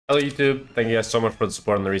Hello YouTube, thank you guys so much for the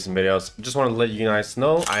support on the recent videos. Just want to let you guys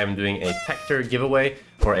know I am doing a Tector giveaway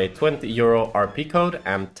for a €20 RP code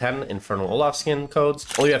and 10 Infernal Olaf skin codes.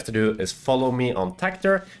 All you have to do is follow me on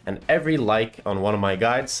Tector, and every like on one of my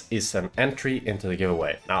guides is an entry into the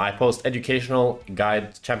giveaway. Now I post educational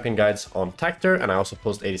guides, champion guides on Tector, and I also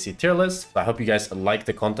post ADC tier lists. So I hope you guys like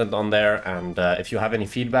the content on there, and if you have any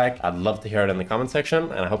feedback, I'd love to hear it in the comment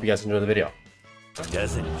section, and I hope you guys enjoy the video.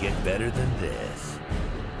 Doesn't get better than this.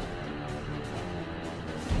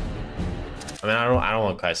 I mean, I don't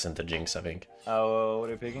want Kai'Sa to jinx, I think. Oh, what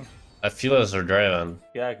are you picking? I feel as or Draven.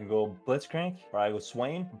 Yeah, I can go Blitzcrank, or I go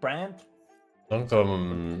Swain, Brand. Don't go,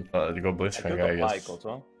 go Blitzcrank, I guess. Pike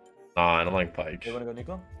also. No, I don't like Pike. You wanna go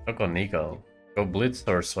Nico? Don't go Nico. Go Blitz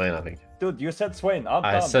or Swain, I think. Dude, you said Swain.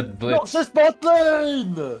 I said Blitz. No, bot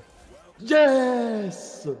lane!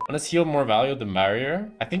 Yes! And is heal more value than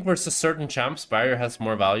barrier? I think versus certain champs, barrier has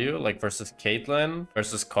more value, like versus Caitlyn,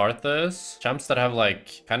 versus Karthus. Champs that have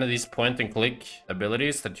like kind of these point and click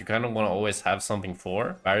abilities that you kind of want to always have something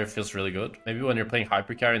for. Barrier feels really good. Maybe when you're playing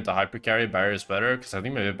hypercarry into hypercarry, barrier is better, because I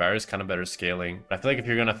think maybe barrier is kind of better scaling. But I feel like if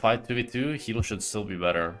you're gonna fight 2v2, heal should still be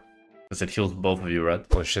better. Because it heals both of you, right?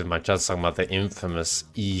 Oh shit, my chat's talking about the infamous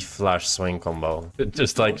E-flash swing combo. It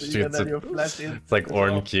just like shoots it. It's like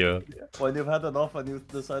Orn Q. Yeah. When you've had enough and you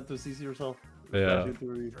decide to CC yourself. Yeah.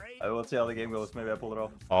 I will see how the game goes. Maybe I pull it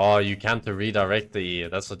off. Oh, you can't redirect the E.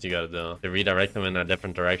 That's what you gotta do. To redirect them in a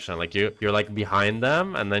different direction. Like you're like behind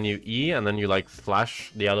them, and then you E, and then you like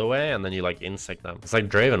flash the other way, and then you like insect them. It's like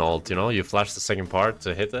Draven ult, you know? You flash the second part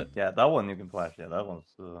to hit it. Yeah, that one you can flash. Yeah, that one's...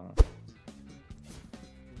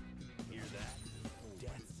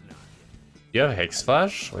 You have Hex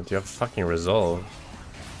Flash? Wait, you have fucking Resolve.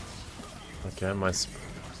 Okay, my...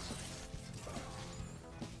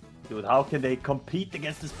 Dude, how can they compete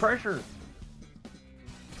against this pressure?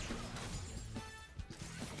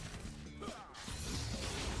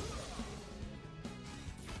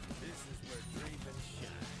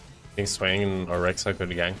 Think Swing or Rexa could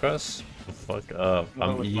gank us? Fuck up,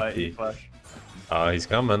 I'm EP. He's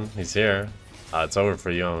coming, he's here. It's over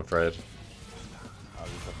for you, I'm afraid.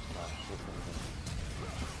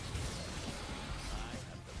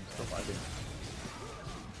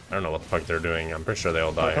 I don't know what the fuck they're doing. I'm pretty sure they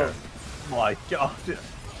all die here. Oh my god.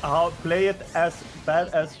 I'll play it as bad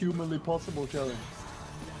as humanly possible, challenge.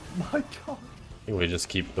 My god. I think we just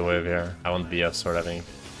keep the wave here. I want BF sword, I think.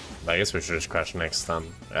 But I guess we should just crash next turn.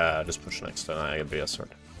 Just push next turn. I get BF sword.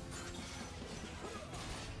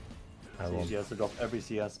 I won't. She has to drop every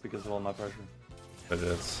CS because of all my pressure. It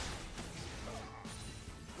is.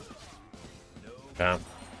 Yeah,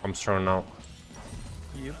 I'm strong now.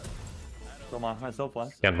 Yep. So myself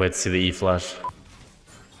flash. Can't wait to see the E flash.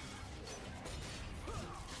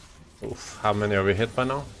 Oof, how many are we hit by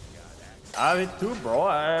now? I hit 2, bro.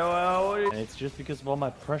 And it's just because of all my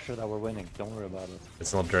pressure that we're winning. Don't worry about it.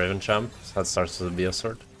 It's not Draven champ. That starts with a BF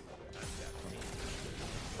sword.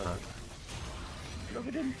 Look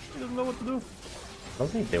at him. He doesn't know what to do. I don't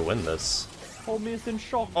think they win this. Homie is in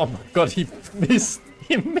shock. Oh my god, he missed!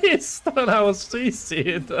 He missed when I was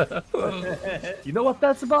CC'd! You know what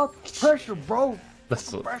that's about? Pressure, bro!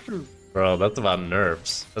 That's pressure! Bro, that's about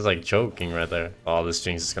nerves. That's like choking right there. Oh, this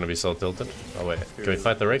Jinx is gonna be so tilted. Oh wait, can we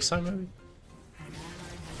fight the Rek'Sai maybe?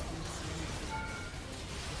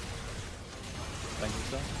 Thank you,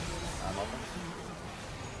 sir. I'm up.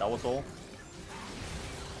 That was all.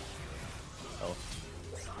 Oh.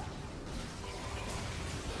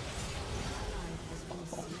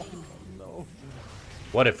 No.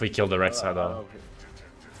 What if we kill the Rek'Sai though?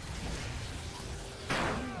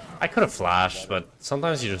 I could have flashed, but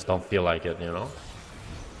sometimes you just don't feel like it, you know?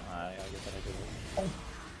 I guess I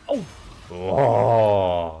could. Oh!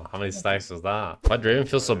 Oh! How many stacks was that? Why Draven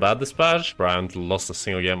feels so bad this patch? Bro, I haven't lost a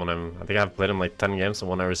single game on him. I think I've played him like 10 games and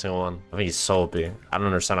won every single one. I think he's so OP. I don't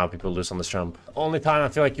understand how people lose on this champ. The only time I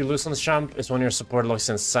feel like you lose on this champ is when your support looks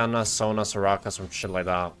in Senna, Sona, Soraka, some shit like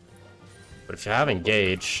that. But if you have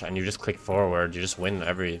engage and you just click forward, you just win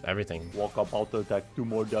everything. Walk up, auto attack, do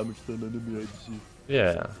more damage than enemy ADC.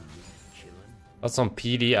 Yeah. That's on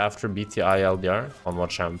PD after BTI LDR. On what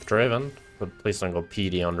champ? Draven? But please don't go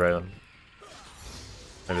PD on Draven.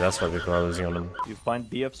 Maybe that's why people are losing on him. You find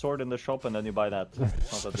BF sword in the shop and then you buy that.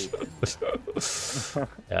 It's not that deep.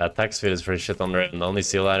 Yeah, attack speed is pretty shit on Draven. The only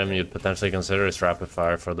seal item you'd potentially consider is rapid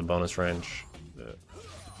fire for the bonus range.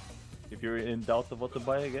 If you're in doubt of what to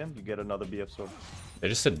buy again, you get another BF sword. They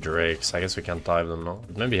just did Drake, so I guess we can't dive them, no?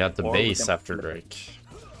 Maybe he had the base after Drake.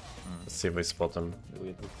 Let's see if we spot him.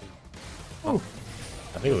 Oh,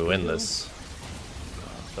 I think we win this.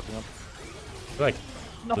 Stepping up. I feel like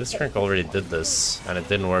Blitzcrank already did this, and it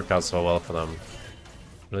didn't work out so well for them.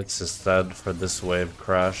 Blitz is dead for this wave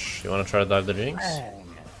crash. You wanna try to dive the Jinx?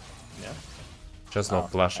 Yeah. Just no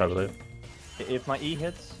flash, I believe. If my E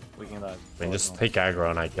hits, we can dive. I mean, just take aggro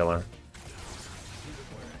and I kill her.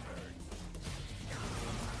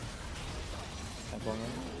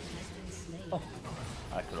 Oh,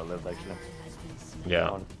 I could have lived actually.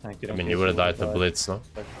 Yeah. I mean, you would have died to Blitz, no?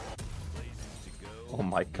 Oh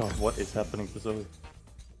my god, what is happening to Zoe?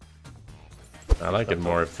 I like it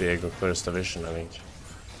more if Viego clears the vision, I think.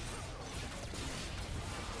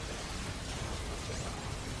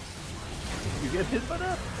 You get hit by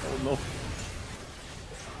that? Oh no. I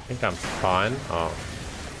think I'm fine. Oh.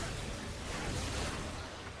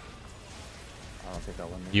 I don't think I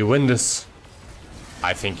win. You win this.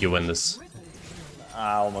 I think you win this.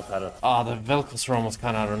 I almost had it. Ah, the Vel'Koz were almost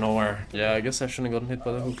kind of out of nowhere. Yeah, I guess I shouldn't have gotten hit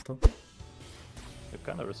by the hook though. You're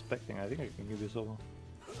kind of respecting. I think I can give you solo.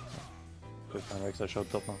 Quick time Rex, I showed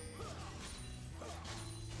top now.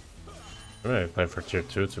 I may play for tier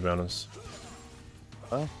 2 to be honest.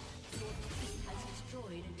 Huh?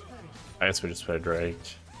 I guess we just play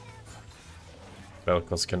Drake.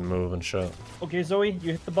 Vel'Koz can move and shit. Okay, Zoe,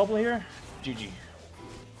 you hit the bubble here. GG.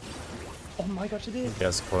 Oh my god, she did. He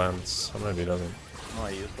has cleanse, or maybe he doesn't. No,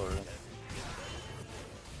 I used already.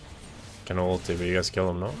 Can ulti, but you guys kill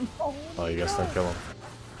him, no? Oh, you guys don't kill him.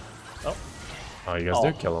 Oh. Oh, you guys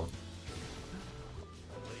do kill him.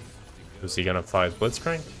 Is he gonna fight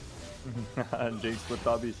Blitzcrank? And Jinx with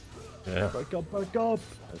Dobbies. Yeah. Back up, back up!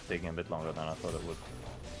 It's taking a bit longer than I thought it would.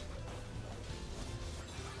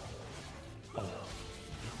 I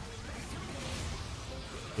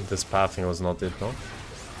think this pathing was not it, no?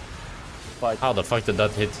 Fight. How the fuck did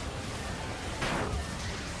that hit?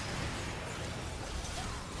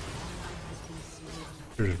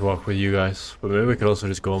 We'll just walk with you guys. But maybe we could also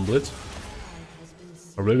just go on Blitz.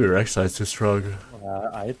 Or maybe Rek'Sai's too strong.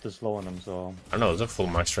 I hit the slow on him, so... I don't know, it's a full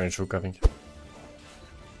max range hook, I think.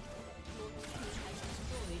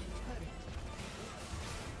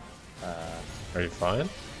 Are you fine?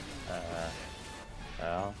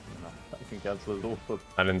 Yeah, no, I can cancel it off, but...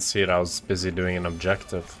 I didn't see it, I was busy doing an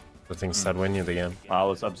objective. The things that win you the game. I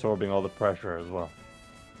was absorbing all the pressure as well.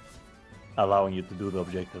 Allowing you to do the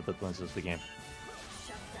objective that wins us the game.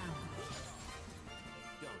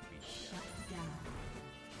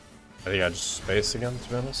 I think I just space again, to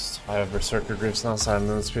be honest. I have Berserker Greaves now, so I have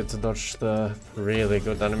movement speed to dodge the really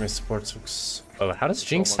good enemy support hooks. Oh, how does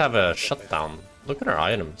Jinx have a shutdown? Look at her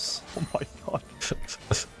items. Oh my god.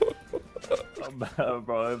 Oh,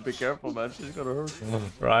 bro, be careful, man. She's gonna hurt.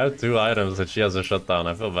 Bro, I have 2 items and she has a shutdown.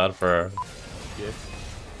 I feel bad for her. Yeah.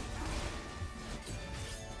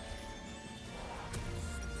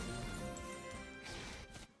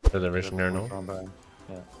 The vision here, no?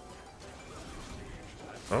 Yeah.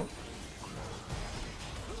 Oh.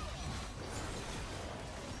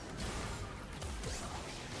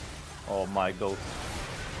 Oh my god.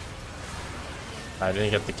 I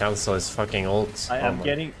didn't get to cancel his fucking ult. I am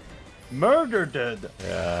getting murdered.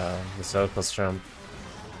 Yeah, the Vel'Koz champ.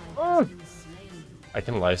 Oh. I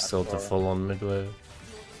can lifesteal to full on mid wave.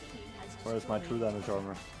 Where's my true damage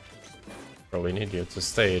armor? Bro, we need you to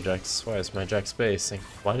stay, Jax. Why is my Jax spacing?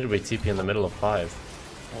 Why did we TP in the middle of 5?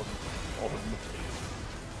 Oh.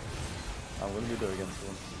 I'm gonna be there again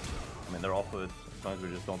soon. I mean, they're off of it. As long as we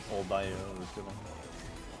just don't all die here, we're still on.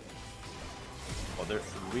 Oh, they're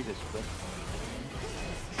really split.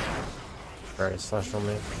 Very slash from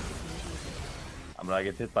me. I'm gonna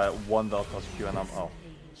get hit by 1 Vel'Koz Q and I'm out.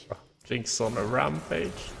 Jinx on a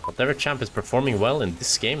rampage. Whatever champ is performing well in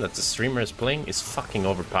this game that the streamer is playing is fucking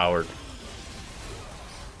overpowered.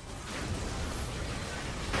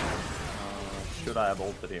 Should I have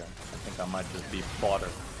ulted here? I think I might just be fodder.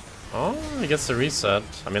 Oh, he gets the reset.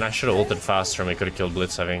 I mean, I should have ulted faster and we could have killed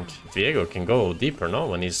Blitz, I think. Viego can go deeper, no?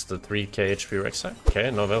 When he's the 3k HP Rek'Sai. Okay,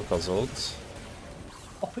 no Vel'Koz ult.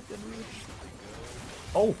 Oh, it didn't reach.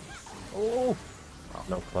 Oh! Oh!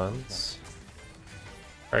 No cleanse.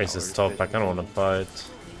 Carry's is top, I kinda wanna fight.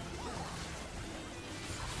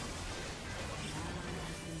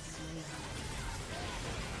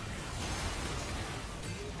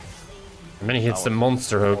 And then he hits the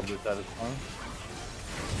monster hook.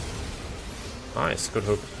 Nice, good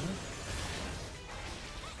hook.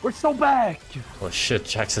 We're so back! Oh shit,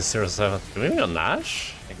 Jax is 0-7. Do we go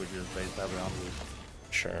Nash? I think we should just base that around.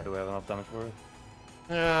 Sure. Do we have enough damage for it?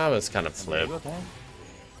 Yeah, but it's kind of flip. Good, huh?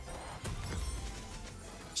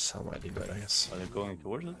 Some might be good, I guess. Are they going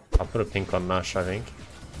towards it? I'll put a pink on Nash, I think.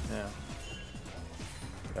 Yeah.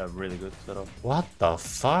 Yeah, really good setup. What the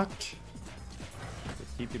fuck?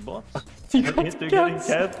 The TP bot? He They're got getting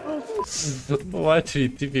cancelled. Why did he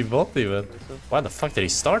TP bot even? Why the fuck did he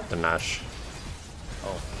start the Nash?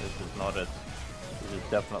 Oh. not it. This is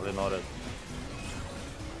definitely not it.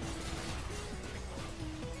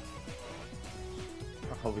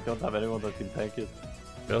 Oh, we don't have anyone that can take it.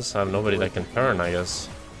 We also have nobody that can turn, I guess.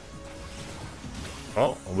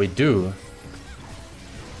 Oh, we do.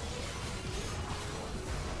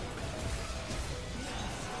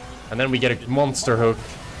 And then we get a monster hook.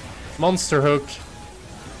 Monster hook.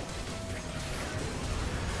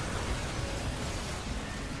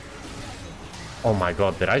 Oh my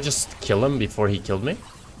god, did I just kill him before he killed me?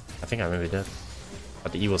 I think I maybe did.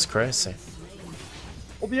 But the E was crazy.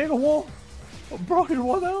 Oh, Diego, wall! Oh, bro, you're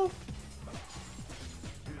 1 health!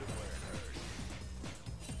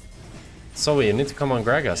 So you need to come on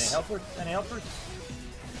Gragas. Any helpers? Any helpers?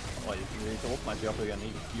 Oh, you need to ult might be up again.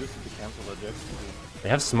 Use it to cancel the Jackspektra. They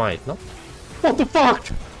have smite, no? What the fuck?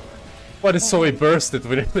 Why did Zoe burst it?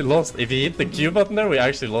 We really lost. If he hit the Q button there, we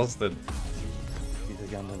actually lost it. He's a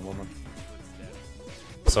gambling woman.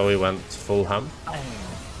 So we went full ham. I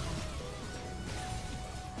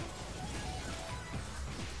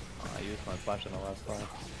used my flash in the last fight.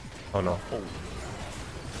 Oh no. Oh,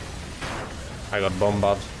 I got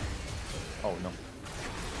bombarded. oh no.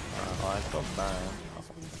 I stopped dying.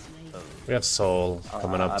 We have Soul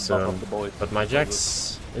coming up soon. But my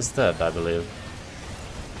Jax is dead, I believe.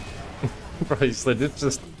 Bro, he's legit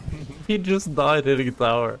just... he just died hitting a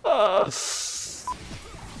tower.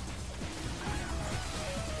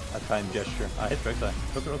 A time gesture. I hit back there.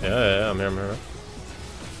 Look. Yeah, I'm here.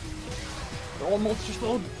 They're all monster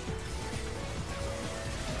slowed.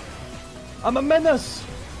 I'm a menace!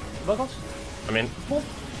 Vagos. I mean...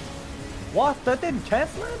 What? That didn't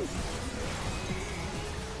cancel him?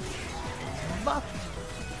 What?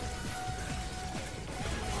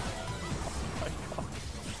 Oh my god.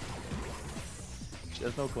 She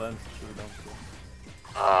has no cleanse. She don't.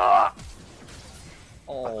 Ah!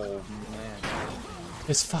 Oh man.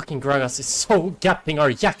 This fucking Gragas is so gapping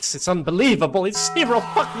our Jax, it's unbelievable, it's 0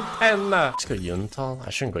 fucking 10! Let's go Yuntal. I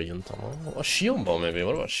shouldn't go Yuntal. Oh, Shiombo maybe,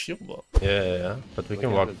 what about Shiombo? Yeah, but we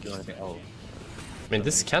can walk... I mean,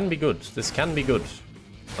 this can be good, this can be good.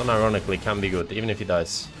 Unironically can be good, even if he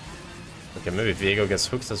dies. Okay, maybe Viego gets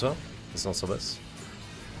hooked as well. It's not so bad.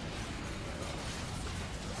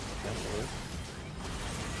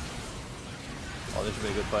 Oh, this should be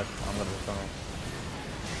a good fight. I'm gonna be tunnel.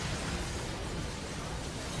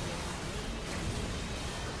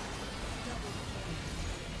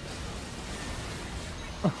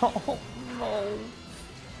 Oh no!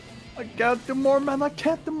 I can't do more, man! I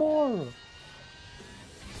can't do more!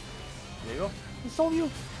 There you go. I saw you!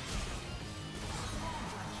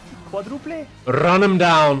 Quadruple! Run him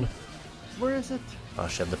down! Where is it? Oh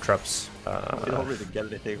shit, the traps. We don't really get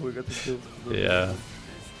anything. We got to kill. Yeah.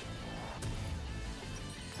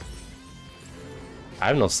 I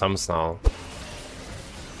have no sums now.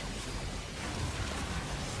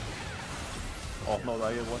 Oh no,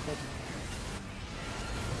 I get one hit.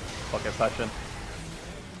 Okay, fashion.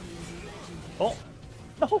 Oh!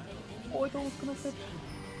 No! Oh, I thought it was gonna fit.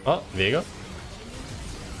 Oh, Viego.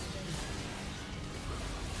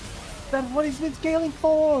 That's what he's been scaling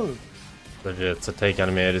for! Legit, to take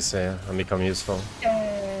enemy ADC and become useful.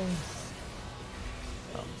 Yes!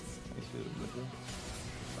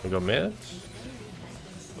 We go mid?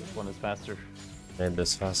 Which one is faster? Made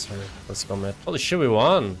this faster. Let's go mid. Holy shit, we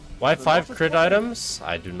won! Why 5 crit items?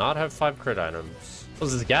 I do not have 5 crit items. What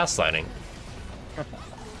was this gaslighting?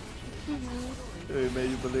 Hey, may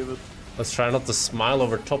you believe it? Let's try not to smile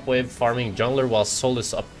over top wave farming jungler while Soul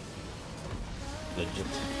is up. Legit.